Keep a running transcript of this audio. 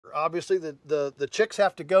obviously the chicks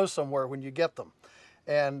have to go somewhere when you get them.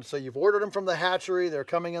 And so you've ordered them from the hatchery, they're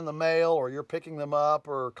coming in the mail, or you're picking them up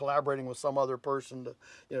or collaborating with some other person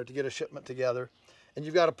to, to get a shipment together. And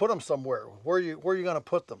you've got to put them somewhere. Where are you going to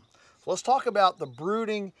put them? So let's talk about the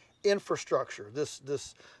brooding infrastructure, this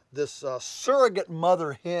surrogate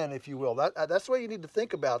mother hen, if you will. That's the way you need to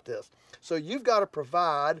think about this. So you've got to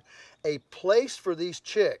provide a place for these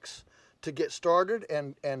chicks to get started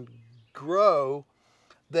and grow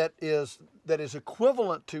that is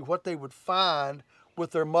equivalent to what they would find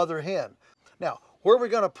with their mother hen. Now, where are we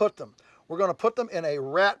going to put them? We're going to put them in a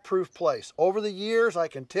rat-proof place. Over the years, I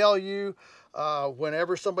can tell you,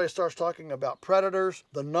 whenever somebody starts talking about predators,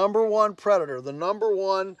 the number one predator, the number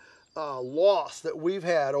one loss that we've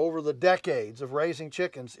had over the decades of raising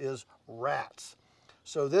chickens is rats.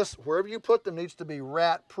 So this, wherever you put them, needs to be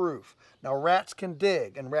rat-proof. Now, rats can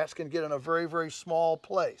dig, and rats can get in a very, very small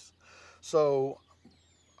place. So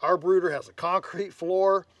our brooder has a concrete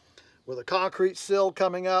floor with a concrete sill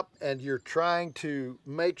coming up, and you're trying to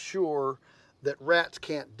make sure that rats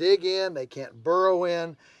can't dig in, they can't burrow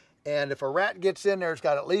in, and if a rat gets in there, it's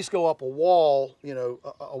got to at least go up a wall,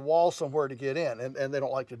 a wall somewhere to get in, and they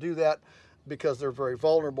don't like to do that because they're very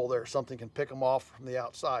vulnerable there. Something can pick them off from the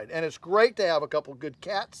outside. And it's great to have a couple good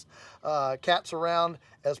cats around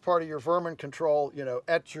as part of your vermin control,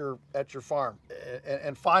 at your farm,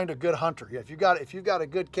 and find a good hunter. If you've got a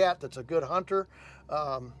good cat that's a good hunter,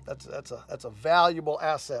 that's a valuable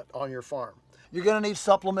asset on your farm. You're going to need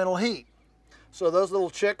supplemental heat. So those little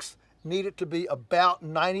chicks need it to be about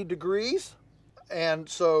 90 degrees. And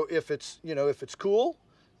so if it's cool,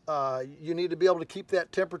 you need to be able to keep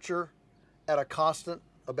that temperature at a constant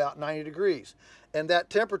about 90 degrees. And that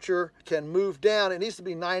temperature can move down. It needs to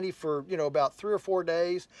be 90 for, about 3 or 4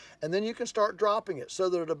 days. And then you can start dropping it so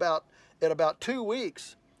that at about 2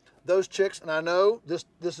 weeks, those chicks, and I know this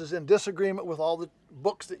is in disagreement with all the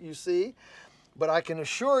books that you see, but I can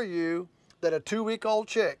assure you that a 2-week-old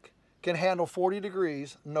chick can handle 40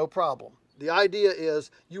 degrees, no problem. The idea is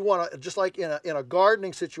you want to, just like in a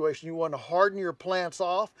gardening situation, you want to harden your plants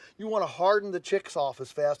off. You want to harden the chicks off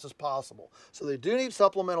as fast as possible. So they do need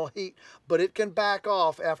supplemental heat, but it can back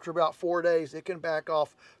off after about 4 days. It can back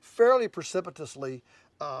off fairly precipitously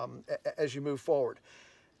as you move forward.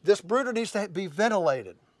 This brooder needs to be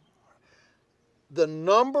ventilated. The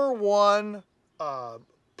number one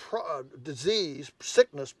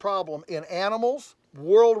sickness problem in animals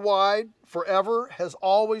worldwide forever has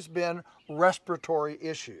always been respiratory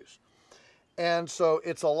issues. And so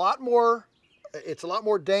it's a lot more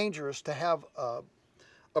dangerous to have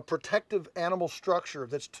a protective animal structure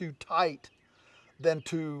that's too tight than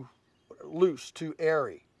too loose, too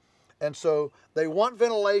airy. And so they want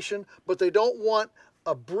ventilation, but they don't want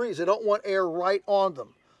a breeze. They don't want air right on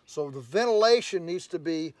them. So the ventilation needs to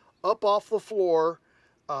be up off the floor,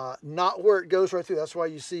 not where it goes right through. That's why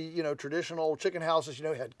you see, traditional chicken houses,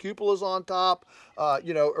 had cupolas on top,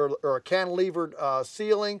 or a cantilevered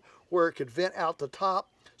ceiling where it could vent out the top.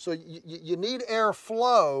 So you need air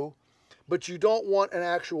flow, but you don't want an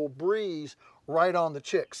actual breeze right on the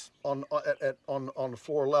chicks on the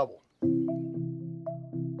floor level.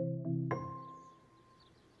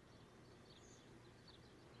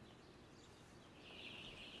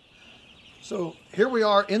 So here we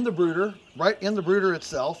are in the brooder, right in the brooder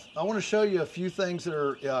itself. I want to show you a few things that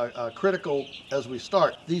are critical as we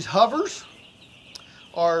start. These hovers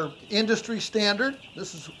are industry standard.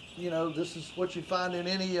 This is what you find in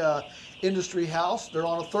any industry house. They're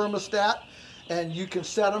on a thermostat, and you can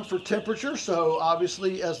set them for temperature. So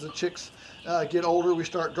obviously, as the chicks get older, we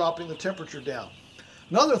start dropping the temperature down.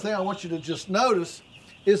 Another thing I want you to just notice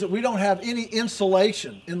is that we don't have any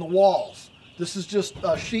insulation in the walls. This is just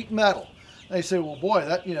sheet metal. They say, well, boy,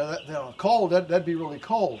 cold, that'd be really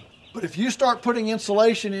cold. But if you start putting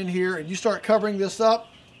insulation in here and you start covering this up,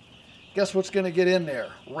 guess what's going to get in there?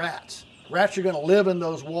 Rats. Rats are going to live in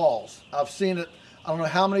those walls. I've seen it, I don't know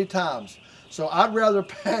how many times. So I'd rather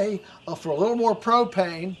pay for a little more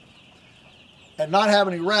propane and not have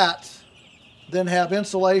any rats than have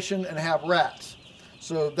insulation and have rats.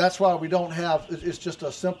 So that's why we don't have, it's just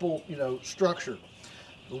a simple, structure.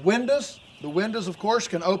 The windows, of course,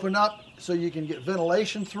 can open up so you can get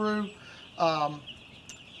ventilation through,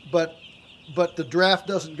 but the draft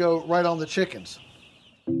doesn't go right on the chickens.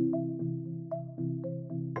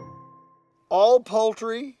 All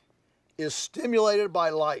poultry is stimulated by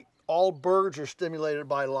light. All birds are stimulated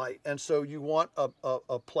by light, and so you want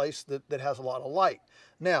a place that has a lot of light.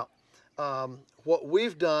 Now, what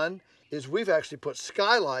we've done is we've actually put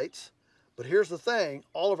skylights, but here's the thing,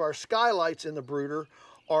 all of our skylights in the brooder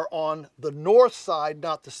are on the north side,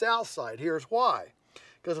 not the south side. Here's why.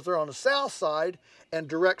 Because if they're on the south side and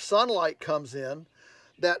direct sunlight comes in,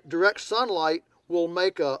 that direct sunlight will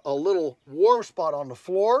make a little warm spot on the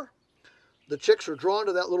floor. The chicks are drawn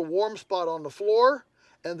to that little warm spot on the floor,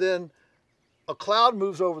 and then a cloud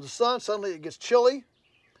moves over the sun. Suddenly it gets chilly,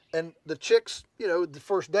 and the chicks, you know, the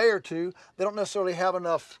first day or two, they don't necessarily have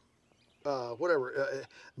enough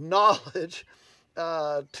knowledge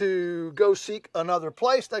to go seek another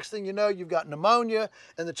place. Next thing you know, you've got pneumonia,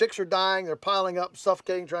 and the chicks are dying. They're piling up,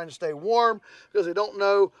 suffocating, trying to stay warm because they don't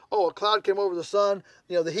know, oh, a cloud came over the sun.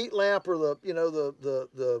 You know, the heat lamp or the, you know,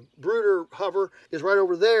 the brooder hover is right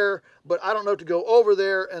over there, but I don't know to go over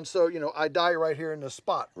there, and so, you know, I die right here in this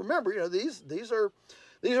spot. Remember, you know, these are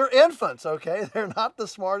infants, okay? They're not the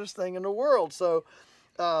smartest thing in the world. So,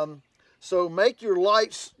 so make your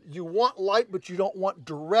lights. You want light, but you don't want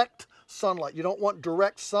direct sunlight. You don't want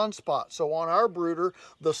direct sunspots. So on our brooder,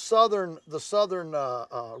 the southern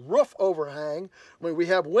roof overhang, I mean, we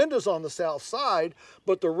have windows on the south side,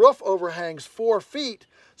 but the roof overhangs 4 feet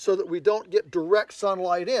so that we don't get direct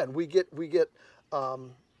sunlight in. We don't get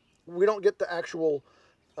the actual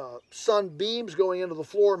sun beams going into the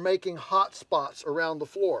floor, making hot spots around the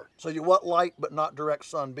floor. So you want light, but not direct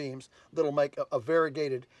sun beams that'll make a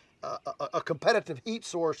variegated, a competitive heat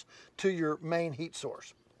source to your main heat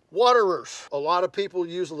source. Waterers. A lot of people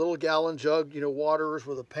use a little gallon jug, you know, waterers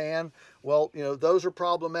with a pan. Well, you know, those are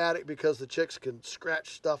problematic because the chicks can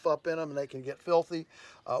scratch stuff up in them and they can get filthy.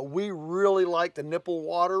 We really like the nipple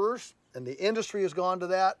waterers, and the industry has gone to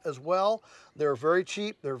that as well. They're very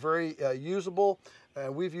cheap. They're very usable.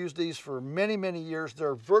 We've used these for many, many years.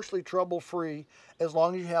 They're virtually trouble-free as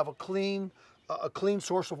long as you have a clean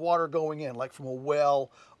source of water going in, like from a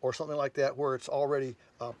well or something like that, where it's already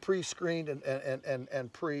pre-screened and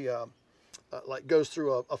like goes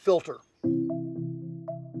through a filter.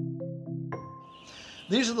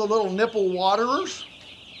 These are the little nipple waterers.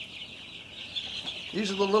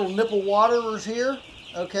 These are the little nipple waterers here,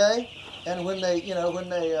 okay? And when they, you know, when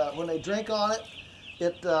they drink on it,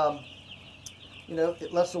 it you know,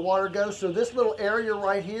 it lets the water go. So this little area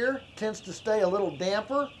right here tends to stay a little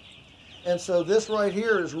damper. And so this right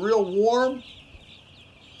here is real warm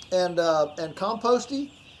and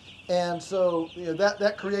composty, and so, you know,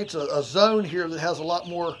 that creates a zone here that has a lot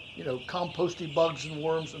more, you know, composty bugs and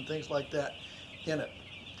worms and things like that in it.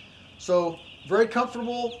 So very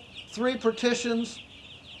comfortable, 3 partitions.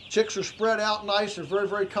 Chicks are spread out nice. They're very,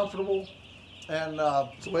 very comfortable, and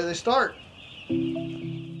it's the way they start.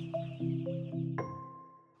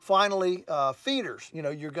 Finally, feeders. You know,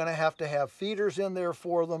 you're going to have feeders in there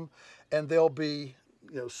for them, and they'll be,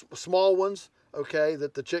 you know, small ones, okay,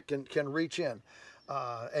 that the chick can reach in.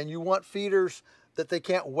 And you want feeders that they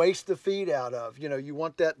can't waste the feed out of. You know, you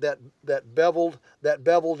want that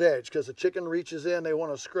beveled edge, because the chicken reaches in, they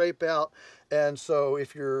want to scrape out. And so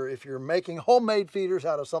if you're making homemade feeders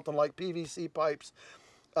out of something like PVC pipes,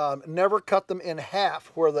 never cut them in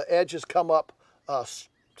half where the edges come up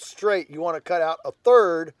straight. You want to cut out a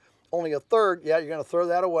third, only a third. Yeah, you're going to throw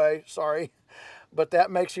that away, sorry, but that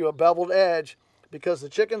makes you a beveled edge, because the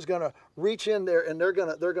chicken's going to reach in there and they're going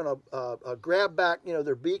to grab back. You know,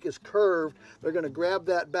 their beak is curved. They're going to grab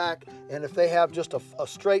that back, and if they have just a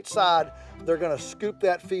straight side, they're going to scoop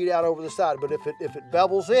that feed out over the side. But if it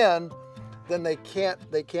bevels in, then they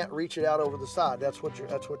can't reach it out over the side. That's what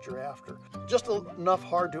you're after. Just enough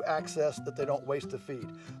hard to access that they don't waste the feed.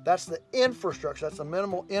 That's the infrastructure. That's the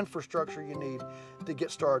minimal infrastructure you need to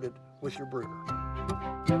get started with your brooder.